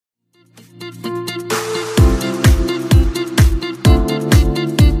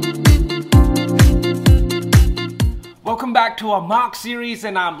Welcome back to our Mark series,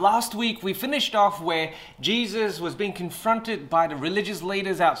 and last week we finished off where Jesus was being confronted by the religious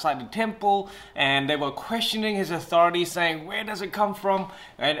leaders outside the temple, and they were questioning his authority, saying, where does it come from?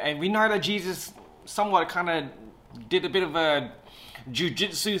 And we know that Jesus somewhat kind of did a bit of a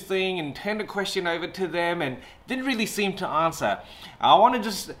jiu-jitsu thing and turned the question over to them and didn't really seem to answer. I want to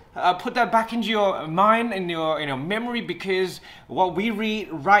just put that back into your mind and your memory, because what we read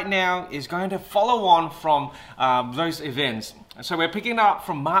right now is going to follow on from those events. So we're picking up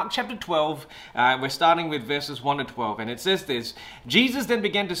from Mark chapter 12. We're starting with verses 1 to 12, and it says this: Jesus then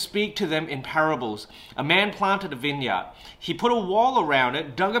began to speak to them in parables. A man planted a vineyard. He put a wall around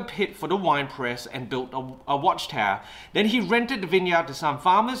it, dug a pit for the winepress, and built a watchtower. Then he rented the vineyard to some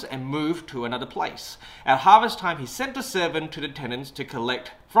farmers and moved to another place. At harvest time, he sent a servant to the tenants to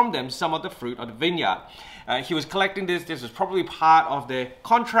collect from them some of the fruit of the vineyard. He was collecting this. This was probably part of their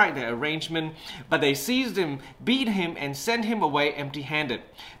contract, their arrangement. But they seized him, beat him, and sent him away empty-handed.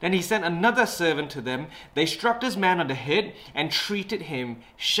 Then he sent another servant to them. They struck this man on the head and treated him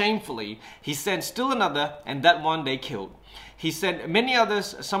shamefully. He sent still another, and that one they killed. He sent many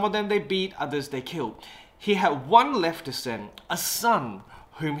others. Some of them they beat, others they killed. He had one left to send, a son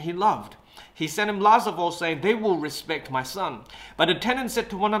whom he loved. He sent him last of all, saying, they will respect my son. But the tenants said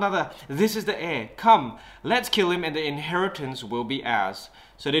to one another, this is the heir. Come, let's kill him, and the inheritance will be ours.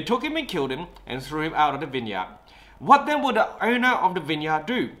 So they took him and killed him and threw him out of the vineyard. What then will the owner of the vineyard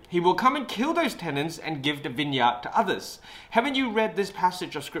do? He will come and kill those tenants and give the vineyard to others. Haven't you read this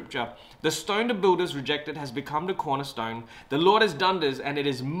passage of scripture? The stone the builders rejected has become the cornerstone. The Lord has done this, and it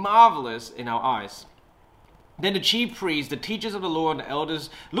is marvelous in our eyes. Then the chief priests, the teachers of the law, and the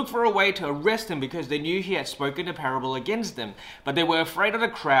elders looked for a way to arrest him, because they knew he had spoken a parable against them. But they were afraid of the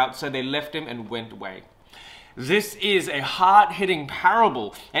crowd, so they left him and went away. This is a hard-hitting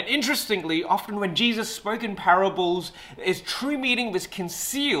parable. And interestingly, often when Jesus spoke in parables, his true meaning was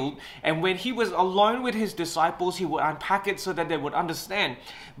concealed. And when he was alone with his disciples, he would unpack it so that they would understand.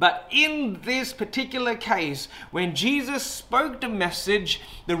 But in this particular case, when Jesus spoke the message,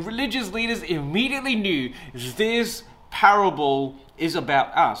 the religious leaders immediately knew this parable is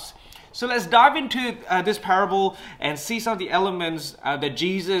about us. So let's dive into this parable and see some of the elements that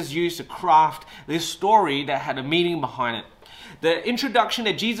Jesus used to craft this story that had a meaning behind it. The introduction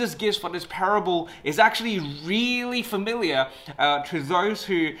that Jesus gives for this parable is actually really familiar to those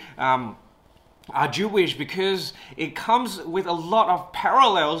who are Jewish, because it comes with a lot of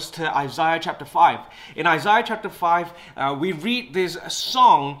parallels to Isaiah chapter 5. In Isaiah chapter 5, we read this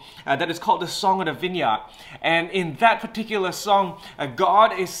song that is called the Song of the Vineyard. And in that particular song,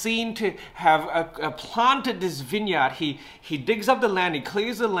 God is seen to have planted this vineyard. He digs up the land, he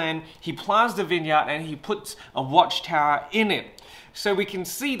clears the land, he plants the vineyard, and he puts a watchtower in it. So we can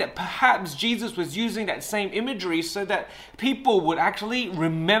see that perhaps Jesus was using that same imagery so that people would actually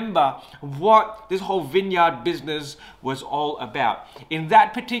remember what this whole vineyard business was all about. In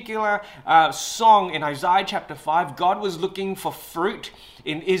that particular song in Isaiah chapter 5, God was looking for fruit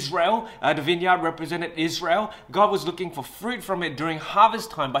in Israel. The vineyard represented Israel. God was looking for fruit from it during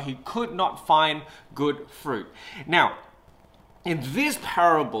harvest time, but he could not find good fruit. Now, in this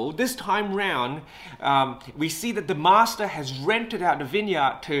parable, this time round, we see that the master has rented out the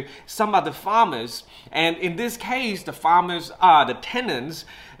vineyard to some other farmers. And in this case, the farmers are the tenants,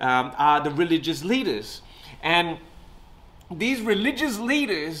 are the religious leaders. And these religious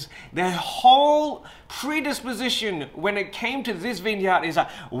leaders, their whole predisposition when it came to this vineyard is that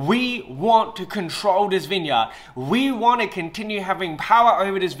we want to control this vineyard. We want to continue having power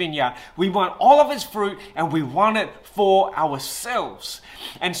over this vineyard. We want all of its fruit, and we want it for ourselves.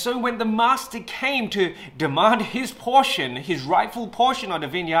 And so when the master came to demand his portion, his rightful portion of the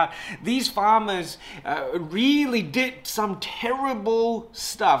vineyard, these farmers really did some terrible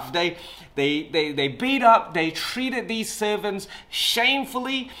stuff. They beat up, they treated these servants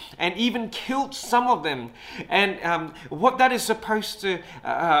shamefully, and even killed some of them. And what that is supposed to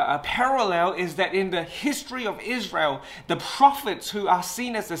parallel is that in the history of Israel, the prophets, who are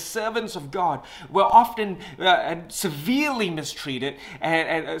seen as the servants of God, were often severely mistreated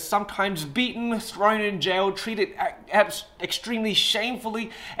and sometimes beaten, thrown in jail, treated extremely shamefully,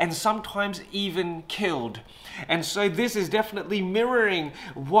 and sometimes even killed. And so this is definitely mirroring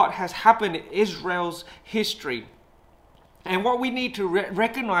what has happened in Israel's history. And what we need to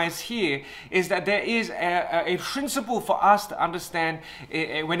recognize here is that there is a principle for us to understand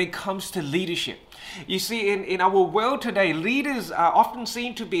when it comes to leadership. You see, in our world today, leaders are often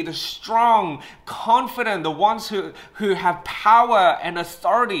seen to be the strong, confident, the ones who have power and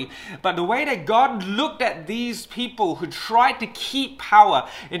authority. But the way that God looked at these people who tried to keep power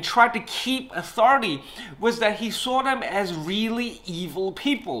and tried to keep authority was that he saw them as really evil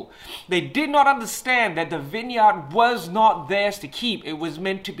people. They did not understand that the vineyard was not theirs to keep. It was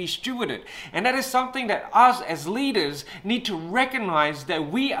meant to be stewarded. And that is something that us as leaders need to recognize,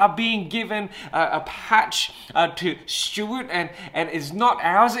 that we are being given a patch to steward, and it's not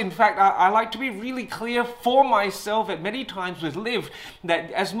ours. In fact, I like to be really clear for myself, at many times we've lived,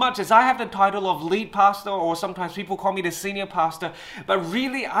 that as much as I have the title of lead pastor, or sometimes people call me the senior pastor, but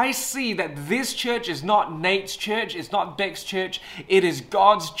really I see that this church is not Nate's church, it's not Beck's church, it is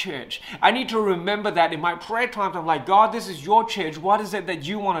God's church. I need to remember that in my prayer times. I'm like, God, this is your church. What is it that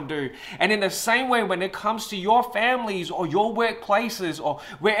you want to do? And in the same way, when it comes to your families or your workplaces or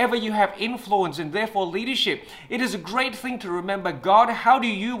wherever you have influence and therefore leadership, it is a great thing to remember, God, how do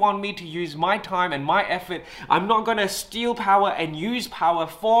you want me to use my time and my effort? I'm not going to steal power and use power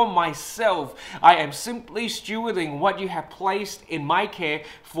for myself. I am simply stewarding what you have placed in my care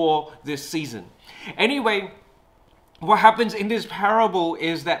for this season. Anyway, what happens in this parable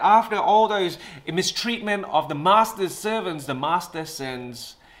is that after all those mistreatment of the master's servants, the master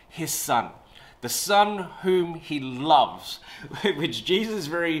sends his son, the son whom he loves, which Jesus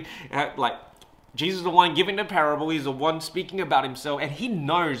very Jesus is the one giving the parable. He's the one speaking about himself, and he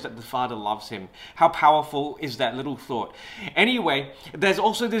knows that the Father loves him. How powerful is that little thought? Anyway, there's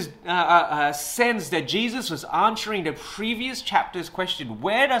also this sense that Jesus was answering the previous chapter's question,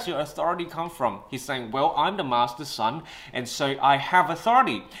 where does your authority come from? He's saying, well, I'm the master's son, and so I have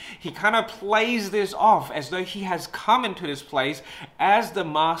authority. He kind of plays this off as though he has come into this place as the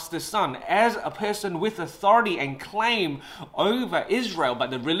master's son, as a person with authority and claim over Israel.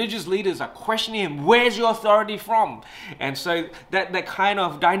 But the religious leaders are questioning him, where's your authority from? And so that kind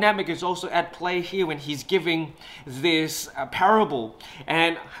of dynamic is also at play here when he's giving this parable.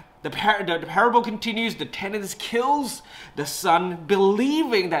 And the parable continues. The tenant kills the son,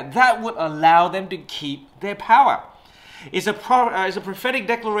 believing that that would allow them to keep their power. Is a prophetic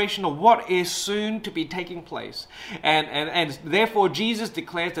declaration of what is soon to be taking place. And therefore Jesus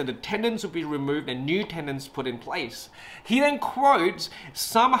declares that the tenants will be removed and new tenants put in place. He then quotes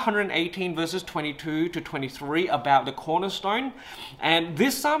Psalm 118 verses 22 to 23 about the cornerstone. And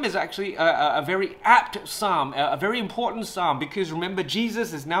this psalm is actually a very apt psalm, a very important psalm, because remember,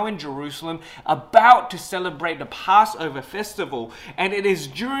 Jesus is now in Jerusalem about to celebrate the Passover festival. And it is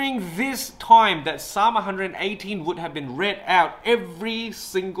during this time that Psalm 118 would have been read out every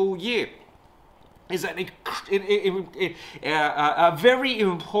single year. Is that a very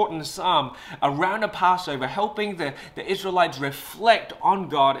important psalm around the Passover, helping the Israelites reflect on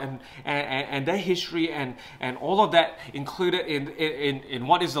God and their history and all of that included in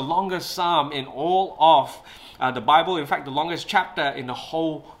what is the longest psalm in all of the Bible. In fact, the longest chapter in the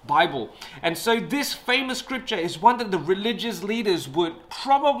whole Bible. And so this famous scripture is one that the religious leaders would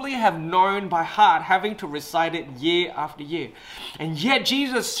probably have known by heart, having to recite it year after year. And yet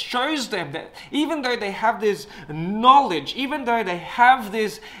Jesus shows them that even though they have this knowledge, even though they have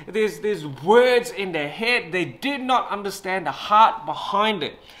these words in their head, they did not understand the heart behind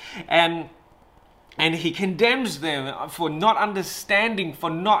it. And he condemns them for not understanding,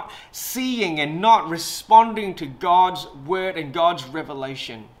 for not seeing and not responding to God's word and God's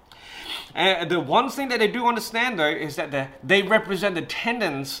revelation. The one thing that they do understand, though, is that they represent the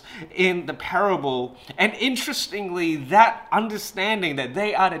tenants in the parable. And interestingly, that understanding that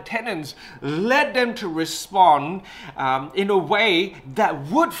they are the tenants led them to respond in a way that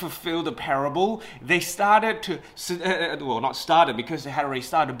would fulfill the parable. They started to, well, not started because they had already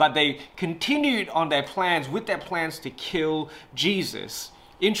started, but they continued on their plans, with their plans to kill Jesus.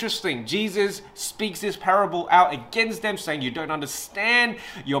 Interesting. Jesus speaks this parable out against them, saying you don't understand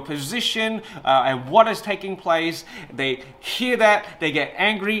your position and what is taking place. They hear that, they get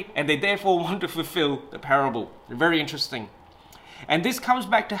angry, and they therefore want to fulfill the parable. Very interesting. And this comes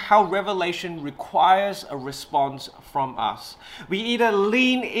back to how revelation requires a response from us. We either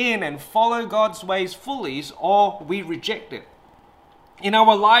lean in and follow God's ways fully, or we reject it. In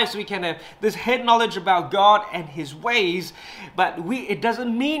our lives, we can have this head knowledge about God and His ways, but it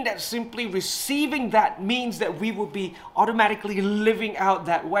doesn't mean that simply receiving that means that we will be automatically living out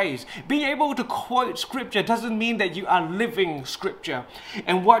that ways. Being able to quote Scripture doesn't mean that you are living Scripture.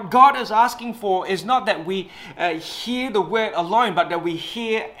 And what God is asking for is not that we hear the word alone, but that we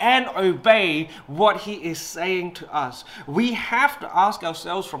hear and obey what He is saying to us. We have to ask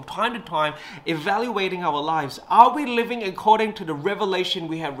ourselves from time to time, evaluating our lives. Are we living according to the revelation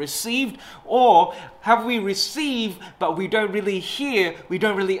we have received, or have we received but we don't really hear, we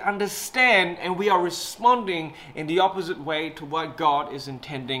don't really understand, and we are responding in the opposite way to what God is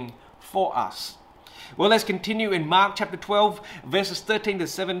intending for us? Well, let's continue in Mark chapter 12, verses 13 to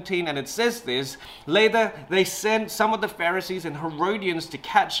 17, and it says this: Later, they sent some of the Pharisees and Herodians to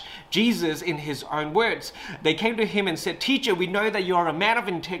catch Jesus in his own words. They came to him and said, "Teacher, we know that you are a man of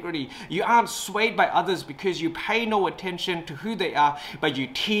integrity. You aren't swayed by others because you pay no attention to who they are, but you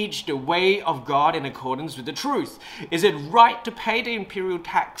teach the way of God in accordance with the truth. Is it right to pay the imperial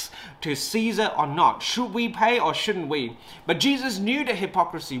tax to Caesar or not? Should we pay or shouldn't we?" But Jesus knew the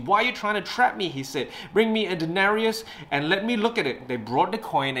hypocrisy. "Why are you trying to trap me?" he said. "Bring me a denarius and let me look at it." They brought the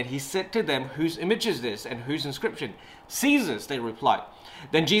coin, and he said to them, "Whose image is this and whose inscription?" "Caesar's," they replied.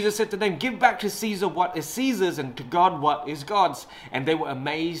 Then Jesus said to them, "Give back to Caesar what is Caesar's, and to God what is God's." And they were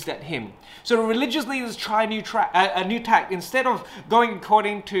amazed at him. So the religious leaders try a new tack. Instead of going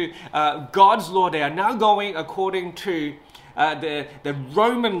according to God's law, they are now going according to the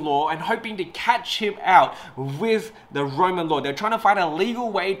Roman law and hoping to catch him out with the Roman law. They're trying to find a legal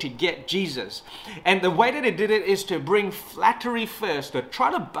way to get Jesus. And the way that they did it is to bring flattery first, to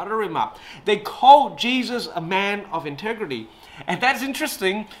try to butter him up. They called Jesus a man of integrity. And that's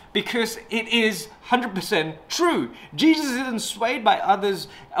interesting because it is 100% true. Jesus isn't swayed by others,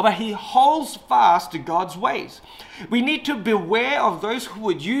 but he holds fast to God's ways. We need to beware of those who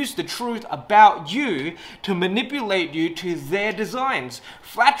would use the truth about you to manipulate you to their designs.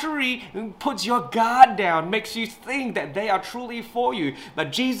 Flattery puts your guard down, makes you think that they are truly for you.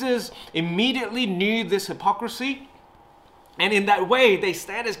 But Jesus immediately knew this hypocrisy. And in that way, they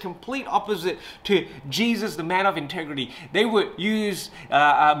stand as complete opposite to Jesus, the man of integrity. They would use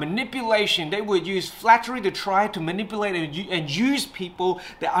manipulation. They would use flattery to try to manipulate and use people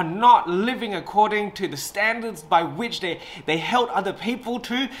that are not living according to the standards by which they held other people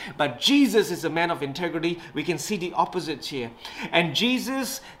to. But Jesus is a man of integrity. We can see the opposites here. And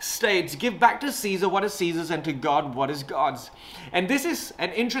Jesus states, "Give back to Caesar what is Caesar's, and to God what is God's." And this is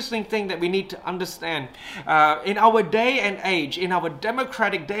an interesting thing that we need to understand. In our day and age, in our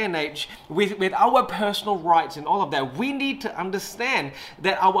democratic day and age, with our personal rights and all of that, we need to understand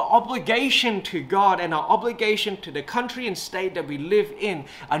that our obligation to God and our obligation to the country and state that we live in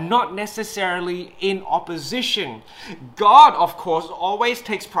are not necessarily in opposition. God, of course, always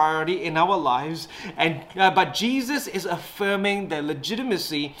takes priority in our lives, but Jesus is affirming the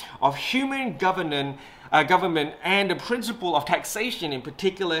legitimacy of human government and the principle of taxation in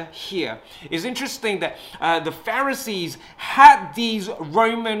particular here. It's interesting that the Pharisees had these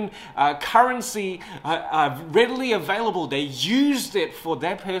Roman currency readily available. They used it for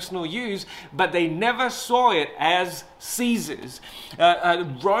their personal use, but they never saw it as Caesar's.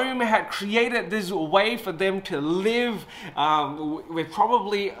 Rome had created this way for them to live with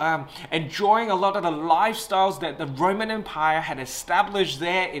probably enjoying a lot of the lifestyles that the Roman Empire had established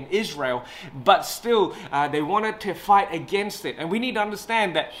there in Israel, but still they wanted to fight against it. And we need to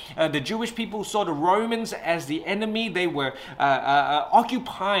understand that the Jewish people saw the Romans as the enemy. They were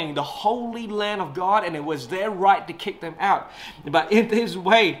occupying the holy land of God, and it was their right to kick them out. But in this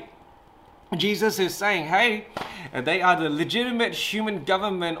way, Jesus is saying, hey, they are the legitimate human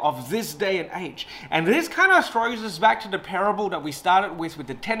government of this day and age. And this kind of throws us back to the parable that we started with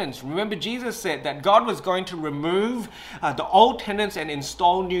the tenants. Remember, Jesus said that God was going to remove the old tenants and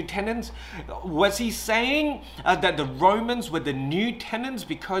install new tenants. Was he saying that the Romans were the new tenants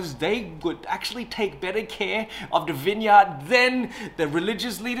because they would actually take better care of the vineyard than the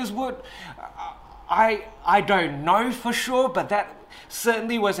religious leaders would? I don't know for sure, but that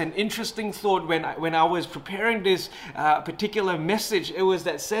certainly was an interesting thought when I was preparing this particular message. It was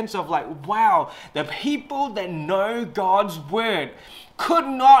that sense of like, wow, the people that know God's word could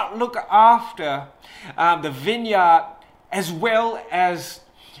not look after the vineyard as well as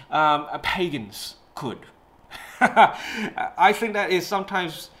pagans could. I think that is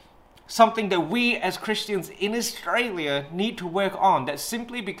sometimes something that we as Christians in Australia need to work on. That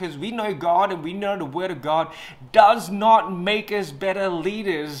simply because we know God and we know the Word of God does not make us better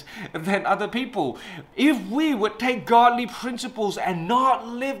leaders than other people. If we would take godly principles and not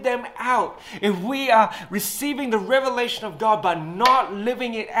live them out, if we are receiving the revelation of God but not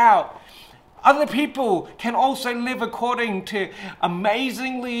living it out, other people can also live according to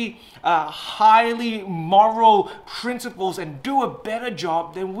amazingly highly moral principles and do a better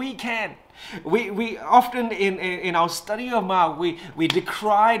job than we can. We often in our study of Mark, we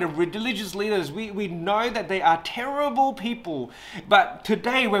decry the religious leaders. We know that they are terrible people. But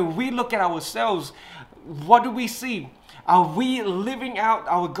today when we look at ourselves, what do we see? Are we living out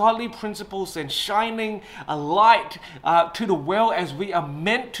our godly principles and shining a light to the world as we are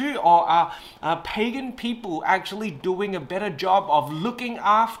meant to? Or are pagan people actually doing a better job of looking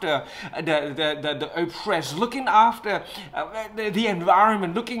after the oppressed, looking after the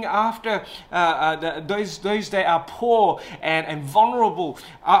environment, looking after those that are poor and vulnerable?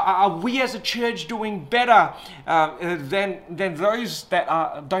 Are we as a church doing better than those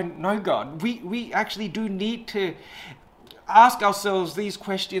that don't know God? We actually do need to ask ourselves these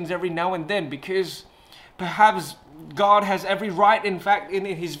questions every now and then, because perhaps God has every right. In fact, in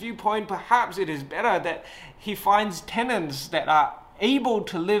his viewpoint, perhaps it is better that he finds tenants that are able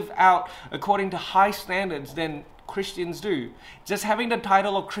to live out according to high standards than Christians do. Just having the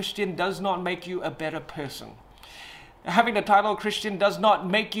title of Christian does not make you a better person. Having the title Christian does not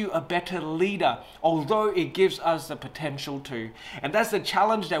make you a better leader, although it gives us the potential to. And that's the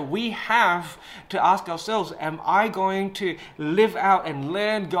challenge that we have to ask ourselves. Am I going to live out and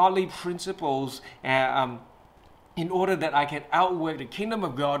learn godly principles in order that I can outwork the kingdom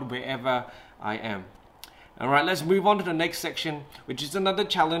of God wherever I am? All right, let's move on to the next section, which is another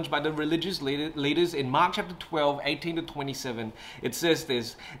challenge by the religious leaders in Mark chapter 12, 18 to 27. It says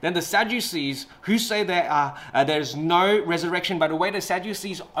this: Then the Sadducees, who say there's no resurrection. By the way, the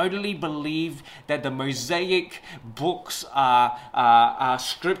Sadducees only believe that the Mosaic books are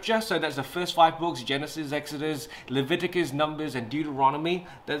scripture. So that's the first 5 books: Genesis, Exodus, Leviticus, Numbers, and Deuteronomy.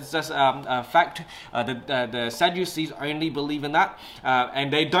 That's just a fact. The Sadducees only believe in that.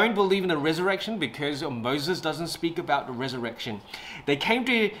 And they don't believe in the resurrection because Moses doesn't speak about the resurrection. They came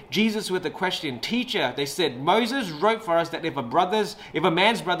to Jesus with a question. Teacher, they said, Moses wrote for us that if a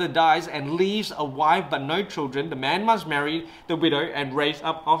man's brother dies and leaves a wife but no children, the man must marry the widow and raise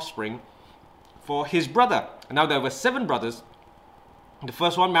up offspring for his brother. And now there were 7 brothers. The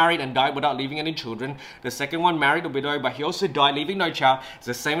first one married and died without leaving any children. The second one married a widow, but he also died leaving no child. It's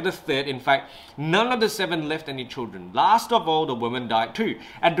the same with the third. In fact, none of the 7 left any children. Last of all, the woman died too.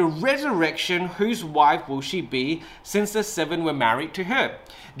 At the resurrection, whose wife will she be, since the 7 were married to her?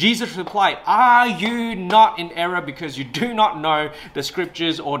 Jesus replied, Are you not in error because you do not know the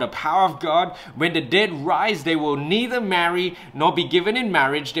scriptures or the power of God? When the dead rise, they will neither marry nor be given in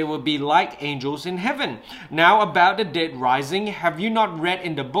marriage. They will be like angels in heaven. Now about the dead rising, have you not read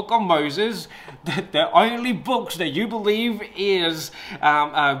in the book of Moses that the only books that you believe is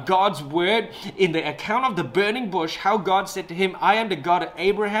God's word? In the account of the burning bush, how God said to him, I am the God of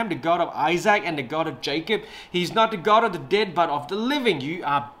Abraham, the God of Isaac, and the God of Jacob. He's not the God of the dead, but of the living. You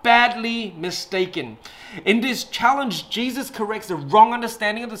are badly mistaken. In this challenge, Jesus corrects the wrong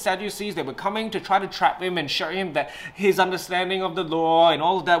understanding of the Sadducees. They were coming to try to trap him and show him that his understanding of the law and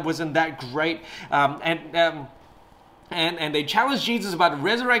all of that wasn't that great. And they challenged Jesus about the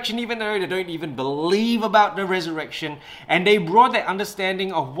resurrection, even though they don't even believe about the resurrection. And they brought their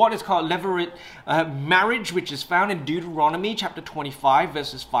understanding of what is called levirate marriage, which is found in Deuteronomy chapter 25,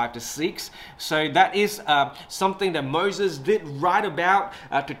 verses 5 to 6. So that is something that Moses did write about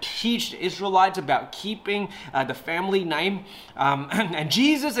to teach the Israelites about keeping the family name. And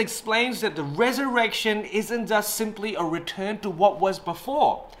Jesus explains that the resurrection isn't just simply a return to what was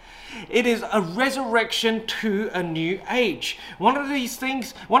before. It is a resurrection to a new age. One of the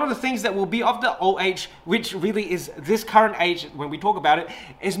things that will be of the old age, which really is this current age when we talk about it,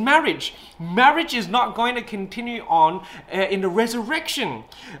 is marriage. Marriage is not going to continue on in the resurrection.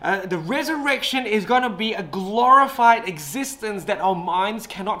 The resurrection is going to be a glorified existence that our minds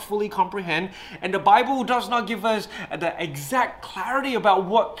cannot fully comprehend. And the Bible does not give us the exact clarity about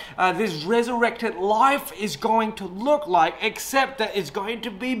what this resurrected life is going to look like, except that it's going to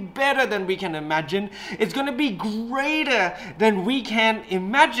be better than we can imagine. It's going to be greater than we can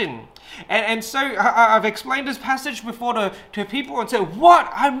imagine. And so I've explained this passage before to people and said, what?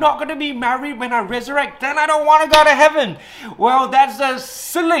 I'm not going to be married when I resurrect? Then I don't want to go to heaven. Well, that's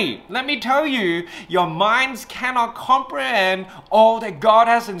silly. Let me tell you, your minds cannot comprehend all that God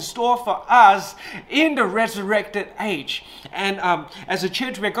has in store for us in the resurrected age. And as a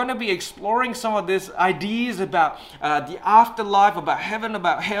church, we're going to be exploring some of these ideas about the afterlife, about heaven,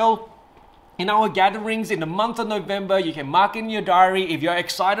 about hell. In our gatherings in the month of November, you can mark in your diary if you're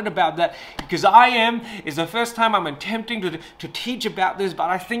excited about that, because I am. It's the first time I'm attempting to teach about this,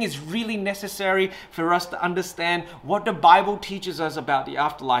 but I think it's really necessary for us to understand what the Bible teaches us about the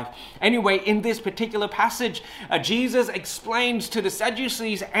afterlife. Anyway, in this particular passage, Jesus explains to the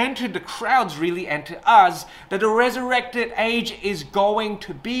Sadducees and to the crowds really and to us that the resurrected age is going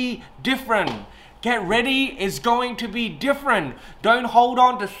to be different. Get ready, it's going to be different. Don't hold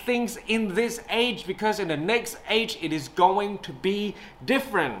on to things in this age, because in the next age it is going to be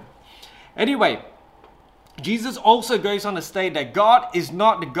different. Anyway, Jesus also goes on to state that God is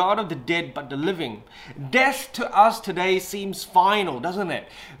not the God of the dead but the living. Death to us today seems final, doesn't it?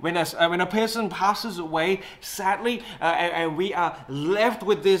 When a person passes away, sadly, and we are left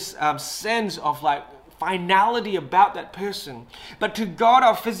with this sense of like finality about that person. But to God,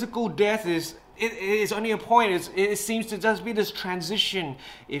 our physical death is only a point. It seems to just be this transition,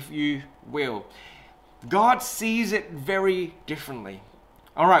 if you will. God sees it very differently.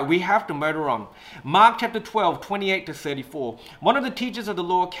 All right, we have to motor on. Mark chapter 12, 28 to 34. One of the teachers of the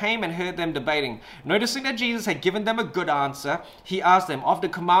law came and heard them debating. Noticing that Jesus had given them a good answer, he asked them, of the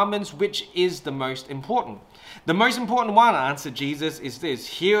commandments, which is the most important? The most important one, answered Jesus, is this: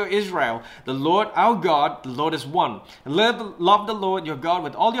 Hear, Israel, the Lord our God, the Lord is one. Love the Lord your God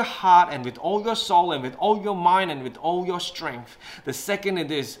with all your heart and with all your soul and with all your mind and with all your strength. The second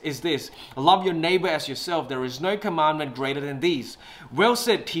is this: love your neighbor as yourself. There is no commandment greater than these. Well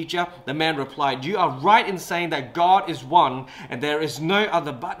said, teacher, the man replied. You are right in saying that God is one and there is no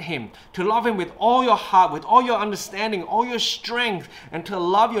other but him. To love him with all your heart, with all your understanding, all your strength, and to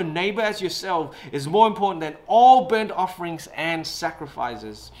love your neighbor as yourself is more important than all burnt offerings and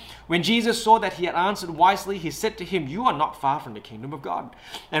sacrifices. When Jesus saw that he had answered wisely, he said to him, you are not far from the kingdom of God.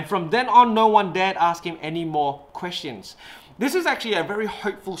 And from then on, no one dared ask him any more questions. This is actually a very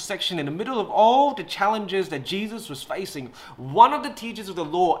hopeful section in the middle of all the challenges that Jesus was facing. One of the teachers of the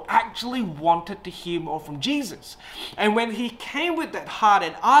law actually wanted to hear more from Jesus. And when he came with that heart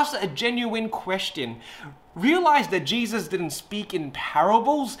and asked a genuine question, realize that Jesus didn't speak in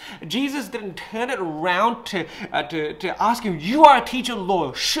parables. Jesus didn't turn it around to ask him, you are a teacher of the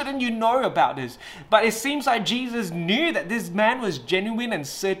law, shouldn't you know about this? But it seems like Jesus knew that this man was genuine and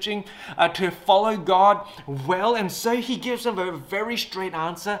searching to follow God well, and so he gives him a very straight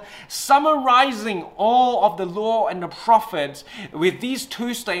answer, summarizing all of the law and the prophets with these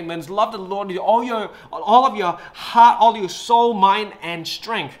two statements: love the Lord with all of your heart, all your soul, mind, and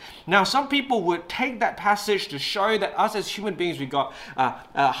strength. Now, some people would take that passage to show that us as human beings, we got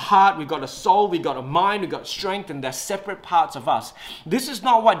a heart, we got a soul, we got a mind, we got strength, and they're separate parts of us. This is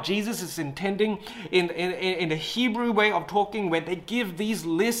not what Jesus is intending in the Hebrew way of talking. When they give these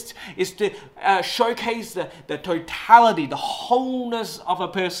lists, is to showcase the totality, the wholeness of a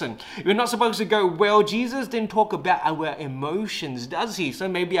person. We're not supposed to go, well, Jesus didn't talk about our emotions, does he? So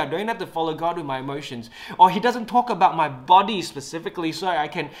maybe I don't have to follow God with my emotions. Or he doesn't talk about my body specifically, so I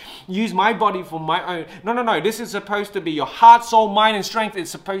can use my body for my own. No. This is supposed to be your heart, soul, mind, and strength.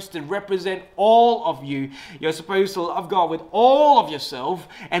 It's supposed to represent all of you. You're supposed to love God with all of yourself,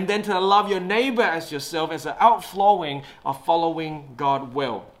 and then to love your neighbor as yourself, as an outflowing of following God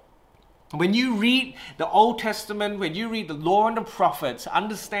well. When you read the Old Testament, when you read the law and the prophets,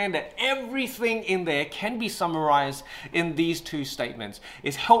 understand that everything in there can be summarized in these two statements.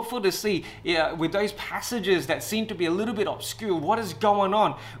 It's helpful to see with those passages that seem to be a little bit obscure, what is going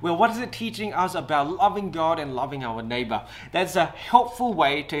on? Well, what is it teaching us about loving God and loving our neighbor? That's a helpful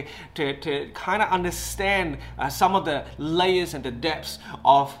way to kind of understand some of the layers and the depths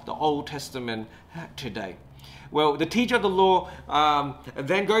of the Old Testament today. Well, the teacher of the law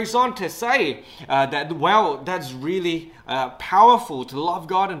then goes on to say that, well, that's really powerful to love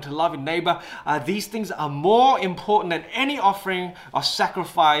God and to love your neighbor. These things are more important than any offering or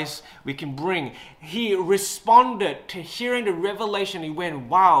sacrifice we can bring. He responded to hearing the revelation. He went,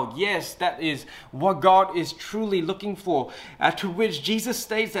 wow, yes, that is what God is truly looking for. To which Jesus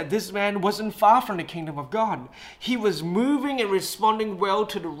states that this man wasn't far from the kingdom of God. He was moving and responding well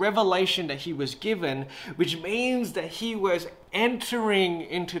to the revelation that he was given, which means that he was entering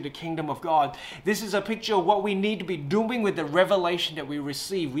into the kingdom of God. This is a picture of what we need to be doing with the revelation that we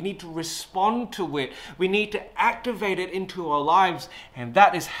receive. We need to respond to it. We need to activate it into our lives. And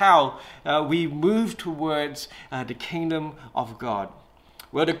that is how we move towards the kingdom of God.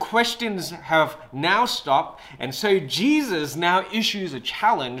 Well, the questions have now stopped, and so Jesus now issues a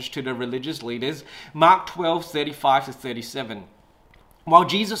challenge to the religious leaders. Mark 12:35-37. While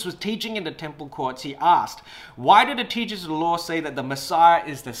Jesus was teaching in the temple courts, he asked, "Why did the teachers of the law say that the Messiah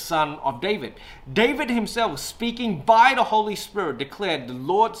is the son of David?" David himself, speaking by the Holy Spirit, declared, "The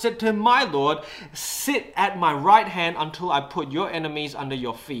Lord said to my Lord, sit at my right hand until I put your enemies under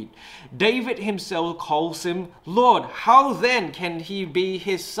your feet." David himself calls him Lord. How then can he be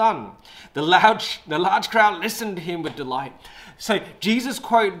his son? The large crowd listened to him with delight. So Jesus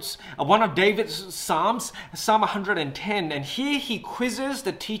quotes one of David's Psalms, Psalm 110, and here he quizzes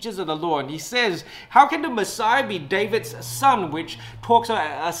the teachers of the law. And he says, how can the Messiah be David's son? Which talks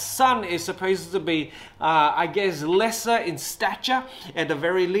about a son is supposed to be, lesser in stature at the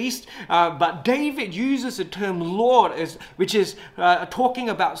very least. But David uses the term Lord, which is talking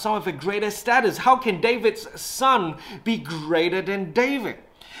about some of the greater status. How can David's son be greater than David?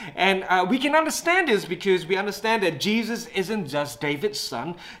 And we can understand this because we understand that Jesus isn't just David's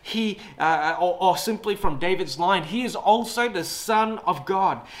son, or simply from David's line. He is also the Son of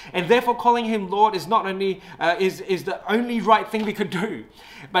God, and therefore calling him Lord is not only is the only right thing we could do.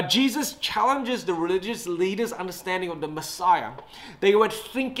 But Jesus challenges the religious leaders' understanding of the Messiah. They were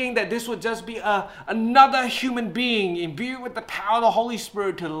thinking that this would just be another human being imbued with the power of the Holy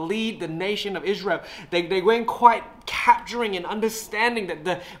Spirit to lead the nation of Israel. They weren't quite capturing and understanding that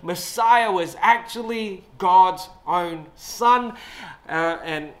the Messiah was actually God's own son.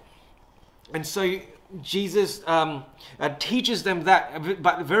 And so Jesus teaches them that,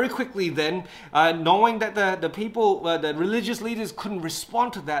 but very quickly then, knowing that the people, the religious leaders couldn't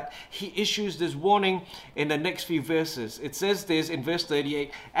respond to that, he issues this warning in the next few verses. It says this in verse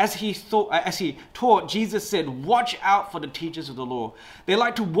 38, as he taught, Jesus said, "Watch out for the teachers of the law. They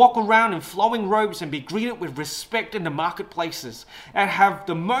like to walk around in flowing robes and be greeted with respect in the marketplaces, and have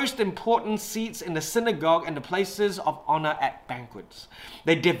the most important seats in the synagogue and the places of honor at banquets.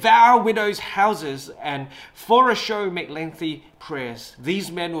 They devour widows' houses and for a show make lengthy prayers.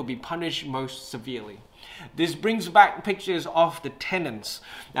 These men will be punished most severely." This brings back pictures of the tenants,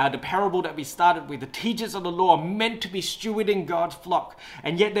 the parable that we started with. The teachers of the law are meant to be stewarding God's flock,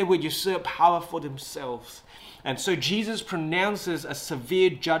 and yet they would usurp power for themselves. And so Jesus pronounces a severe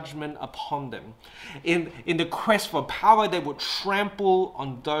judgment upon them. In the quest for power, they would trample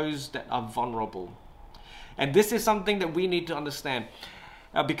on those that are vulnerable. And this is something that we need to understand.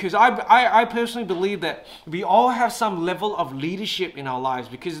 Because I personally believe that we all have some level of leadership in our lives,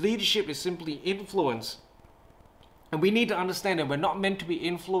 because leadership is simply influence. And we need to understand that we're not meant to be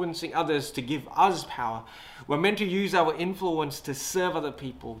influencing others to give us power. We're meant to use our influence to serve other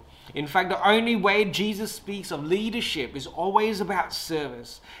people. In fact, the only way Jesus speaks of leadership is always about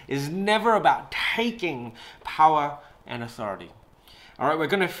service. It's never about taking power and authority. All right, we're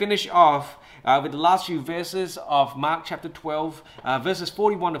going to finish off with the last few verses of Mark chapter 12, verses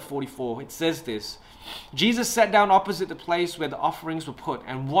 41-44. It says this: Jesus sat down opposite the place where the offerings were put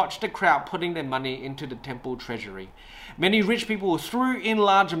and watched the crowd putting their money into the temple treasury. Many rich people threw in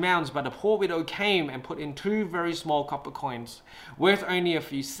large amounts, but a poor widow came and put in 2 very small copper coins, worth only a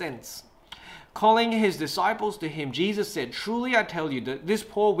few cents. Calling his disciples to him, Jesus said, "Truly I tell you that this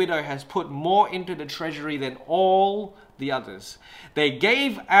poor widow has put more into the treasury than all the others. They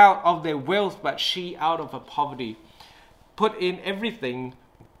gave out of their wealth, but she out of her poverty put in everything,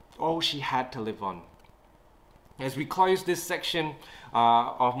 all she had to live on." As we close this section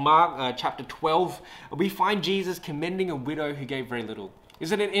of Mark chapter 12, we find Jesus commending a widow who gave very little.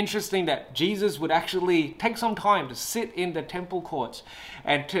 Isn't it interesting that Jesus would actually take some time to sit in the temple courts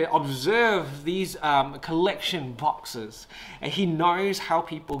and to observe these collection boxes? And he knows how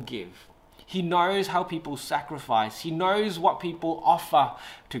people give. He knows how people sacrifice. He knows what people offer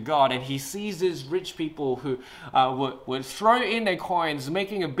to God. And he sees these rich people who would throw in their coins,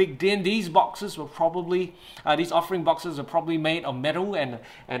 making a big din. These boxes were probably, these offering boxes are probably made of metal, and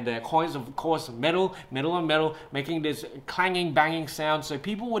the coins, of course, metal on metal, making this clanging, banging sound. So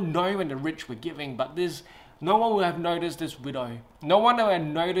people would know when the rich were giving, but no one would have noticed this widow. No one would have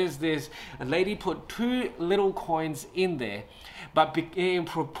noticed this. A lady put 2 little coins in there, but in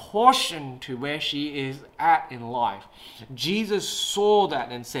proportion to where she is at in life. Jesus saw that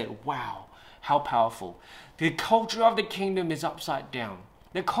and said, wow, how powerful. The culture of the kingdom is upside down.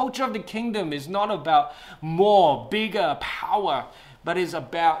 The culture of the kingdom is not about more, bigger, power, but is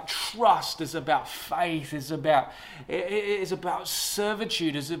about trust, is about faith, is about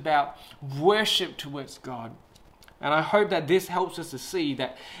servitude, is about worship towards God. And I hope that this helps us to see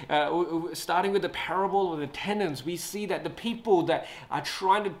that, starting with the parable of the tenants, we see that the people that are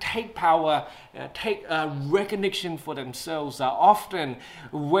trying to take power, take recognition for themselves, are often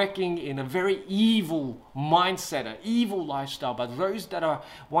working in a very evil mindset, an evil lifestyle. But those that are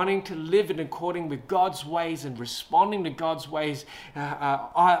wanting to live in according with God's ways and responding to God's ways,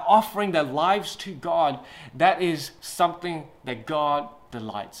 are offering their lives to God, that is something that God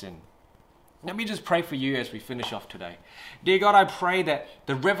delights in. Let me just pray for you as we finish off today. Dear God, I pray that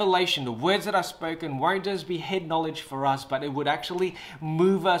the revelation, the words that are spoken, won't just be head knowledge for us, but it would actually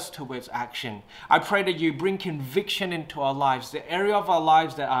move us towards action. I pray that you bring conviction into our lives, the area of our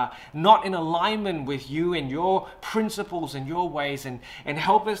lives that are not in alignment with you and your principles and your ways, and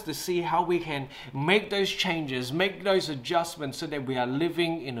help us to see how we can make those changes, make those adjustments so that we are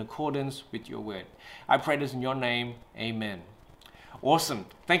living in accordance with your word. I pray this in your name. Amen. Awesome.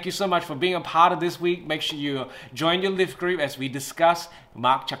 Thank you so much for being a part of this week. Make sure you join your Lift group as we discuss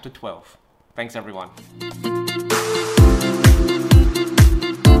Mark chapter 12. Thanks, everyone.